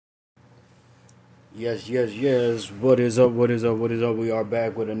Yes, yes, yes. What is up? What is up? What is up? We are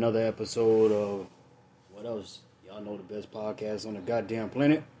back with another episode of what else? Y'all know the best podcast on the goddamn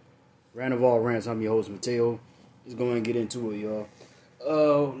planet. Rant of all rants. I'm your host Mateo. Let's go and get into it,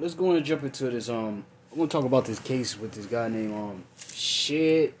 y'all. Let's go and jump into this. I want to talk about this case with this guy named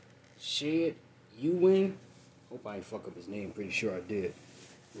Shed Ewing. Hope I ain't fuck up his name. Pretty sure I did.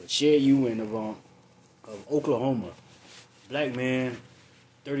 But Shed Ewing of Oklahoma, black man.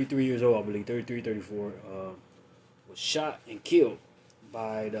 33 years old, I believe, 33, 34, was shot and killed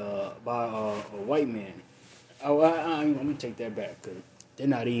by a white man. I'm going to take that back because they're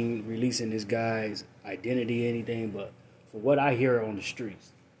not even releasing this guy's identity or anything, but for what I hear on the streets,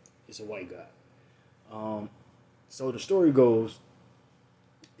 it's a white guy. So the story goes,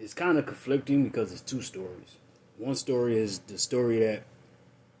 it's kind of conflicting because it's two stories. One story is the story that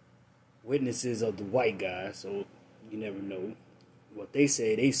witnesses of the white guy, so you never know what they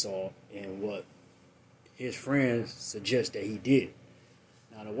say they saw and what his friends suggest that he did.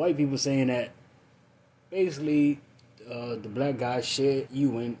 Now the white people saying that basically the black guy Shed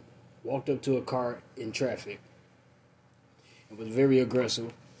Ewing walked up to a car in traffic and was very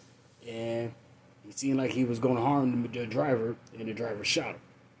aggressive, and he seemed like he was going to harm the driver, and the driver shot him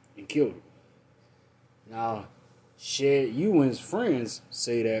and killed him. Now Shed Ewing's friends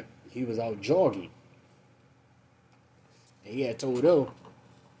say that he was out jogging. And he had told them,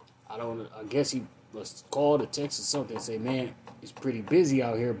 I guess he was called or texted something and say, man, it's pretty busy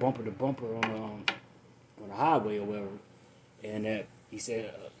out here, bumper to bumper on the highway or whatever. And that he said,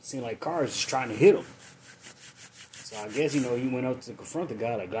 it seemed like cars just trying to hit him. So I guess, he went up to confront the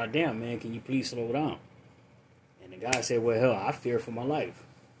guy, like, goddamn, man, can you please slow down? And the guy said, well, hell, I fear for my life.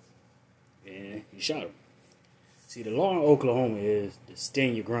 And he shot him. See, the law in Oklahoma is the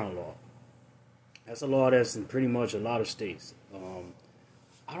stand your ground law. That's a law that's in pretty much a lot of states.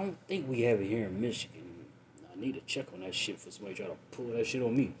 I don't think we have it here in Michigan. I need to check on that shit for somebody try to pull that shit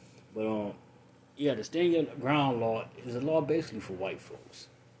on me. But yeah, the stand your ground law is a law basically for white folks.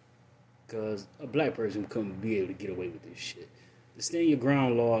 Because a black person couldn't be able to get away with this shit. The stand your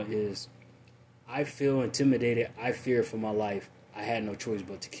ground law is, I feel intimidated, I fear for my life, I had no choice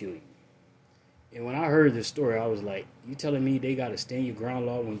but to kill you. And when I heard this story, I was like, you telling me they got a stand your ground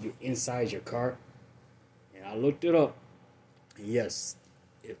law when you're inside your car? And I looked it up. And yes,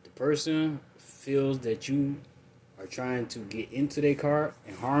 if the person feels that you are trying to get into their car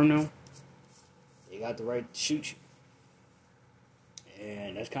and harm them, they got the right to shoot you.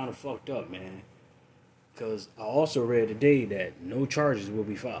 And that's kind of fucked up, man. Because I also read today that no charges will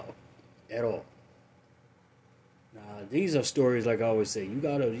be filed at all. Now, these are stories, like I always say, you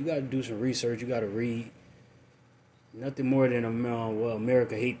gotta do some research, you gotta read. Nothing more than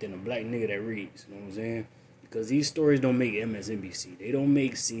America hate than a black nigga that reads, you know what I'm saying? Because these stories don't make MSNBC. They don't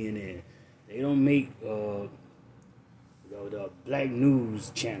make CNN. They don't make the Black News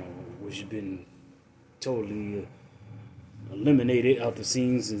Channel, which has been totally eliminated out the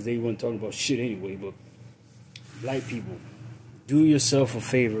scene since they weren't talking about shit anyway. But black people, do yourself a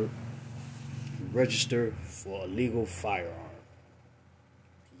favor. Register for a legal firearm.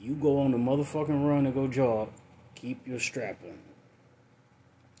 You go on the motherfucking run and go jog. Keep your strap on.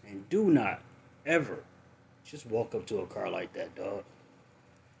 And do not ever just walk up to a car like that, dog.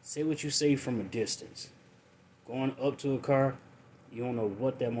 Say what you say from a distance. Going up to a car, you don't know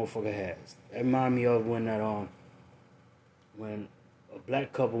what that motherfucker has. That remind me of when a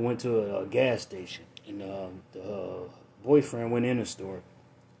black couple went to a gas station and the boyfriend went in the store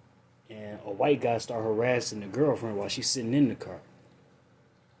and a white guy started harassing the girlfriend while she's sitting in the car.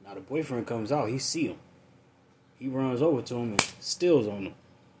 Now the boyfriend comes out, he see him. He runs over to him and steals on him.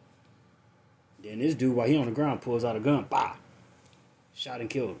 Then this dude, while he on the ground, pulls out a gun. Bah! Shot and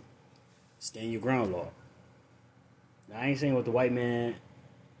killed him. Stand your ground law. Now, I ain't saying what the white man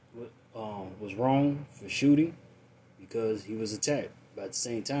was wrong for shooting because he was attacked. But at the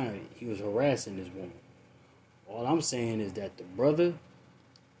same time, he was harassing this woman. All I'm saying is that the brother,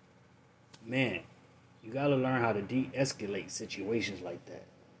 man, you got to learn how to de-escalate situations like that.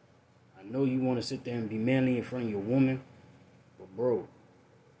 I know you want to sit there and be manly in front of your woman, but bro,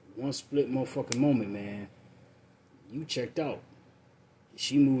 one split motherfucking moment, man, you checked out.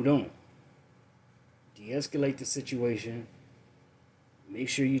 She moved on. De-escalate the situation. Make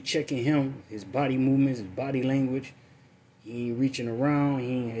sure you checking him, his body movements, his body language. He ain't reaching around.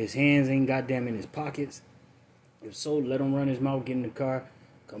 His hands ain't goddamn in his pockets. If so, let him run his mouth, get in the car,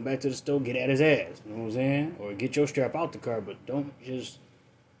 come back to the store, get at his ass. You know what I'm saying? Or get your strap out the car, but don't just,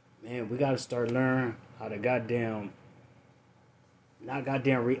 man, we got to start learning how to not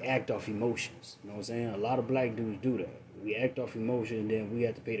react off emotions. You know what I'm saying? A lot of black dudes do that. We act off emotion and then we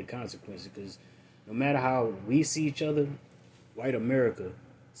have to pay the consequences because No matter how we see each other, white America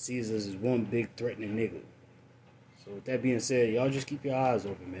sees us as one big threatening nigga. So with that being said, y'all just keep your eyes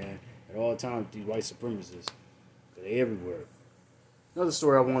open, man. At all times, these white supremacists, 'cause they everywhere. Another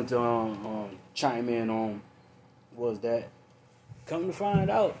story I wanted to chime in on was that, come to find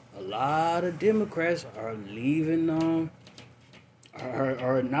out, a lot of Democrats are leaving, are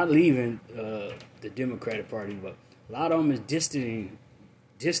not leaving the Democratic Party, but a lot of them is distancing,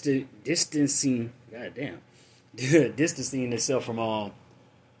 goddamn, distancing itself from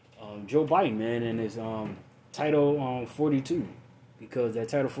Joe Biden, man, and his Title 42. Because that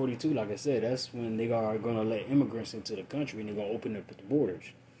Title 42, like I said, that's when they are going to let immigrants into the country and they're going to open up the borders.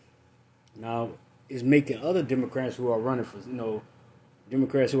 Now, it's making other Democrats who are running for,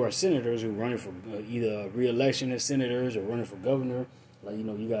 Democrats who are senators who are running for either re-election as senators or running for governor. Like,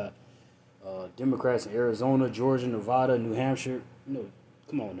 you got Democrats in Arizona, Georgia, Nevada, New Hampshire.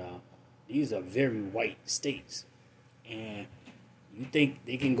 Come on now. These are very white states. And you think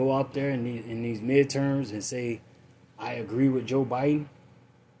they can go out there in these midterms and say, I agree with Joe Biden?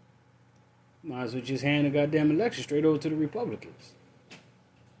 Might as well just hand the goddamn election straight over to the Republicans.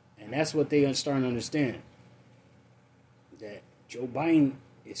 And that's what they are starting to understand. That Joe Biden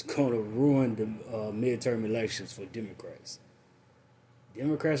is going to ruin the midterm elections for Democrats.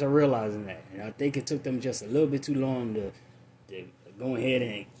 Democrats are realizing that. And I think it took them just a little bit too long to go ahead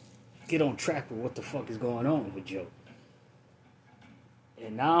and get on track with what the fuck is going on with Joe.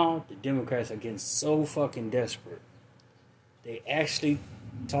 And now the Democrats are getting so fucking desperate. They actually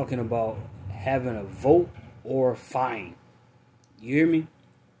talking about having a vote or fine. You hear me?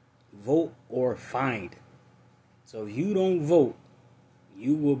 Vote or fined. So if you don't vote,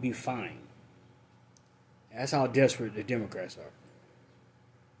 you will be fined. That's how desperate the Democrats are.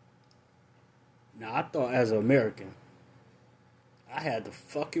 Now, I thought as an American, I had the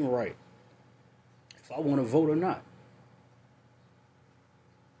fucking right if I want to vote or not.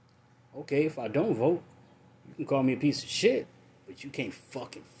 Okay, if I don't vote, you can call me a piece of shit, but you can't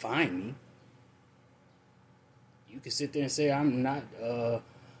fucking fine me. You can sit there and say I'm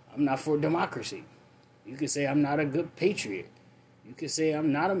not for democracy. You can say I'm not a good patriot. You can say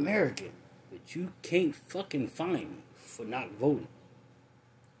I'm not American, but you can't fucking fine me for not voting.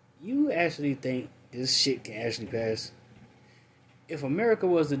 You actually think this shit can actually pass? If America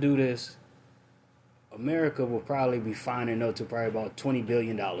was to do this, America will probably be fining up to probably about $20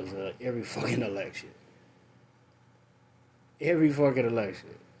 billion every fucking election. Every fucking election.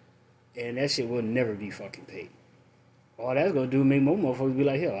 And that shit will never be fucking paid. All that's gonna do is make more motherfuckers be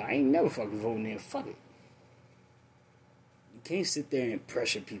like, hell, I ain't never fucking voting in. Fuck it. You can't sit there and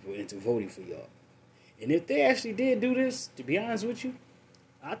pressure people into voting for y'all. And if they actually did do this, to be honest with you,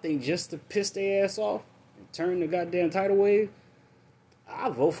 I think just to piss their ass off and turn the goddamn tidal wave,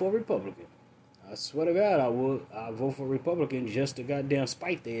 I'll vote for a Republican. I swear to God, I would. I'll vote for a Republican just to goddamn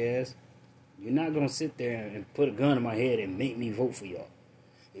spite their ass. You're not gonna sit there and put a gun in my head and make me vote for y'all.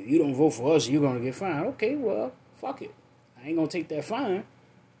 If you don't vote for us, you're gonna get fined. Okay, well, fuck it. I ain't gonna take that fine.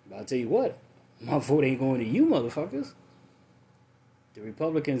 But I'll tell you what, my vote ain't going to you motherfuckers. The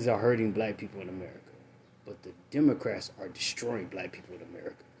Republicans are hurting black people in America. But the Democrats are destroying black people in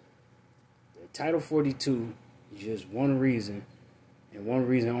America. The Title 42 is just one reason, and one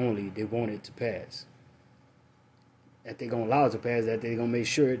reason only, they want it to pass. That they're going to allow it to pass, that they're going to make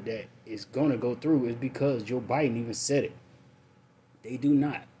sure that it's going to go through, is because Joe Biden even said it. They do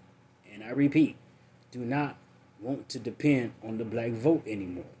not, and I repeat, do not want to depend on the black vote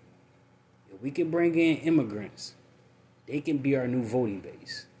anymore. If we can bring in immigrants, they can be our new voting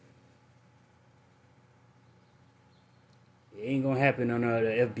base. It ain't going to happen under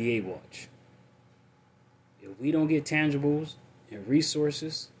the FBA watch. If we don't get tangibles and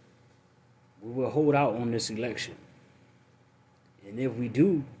resources, we will hold out on this election. And if we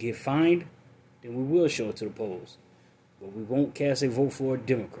do get fined, then we will show it to the polls. But we won't cast a vote for a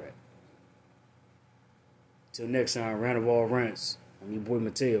Democrat. Till next time, round of all rants. I'm your boy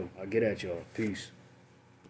Mateo. I'll get at y'all. Peace.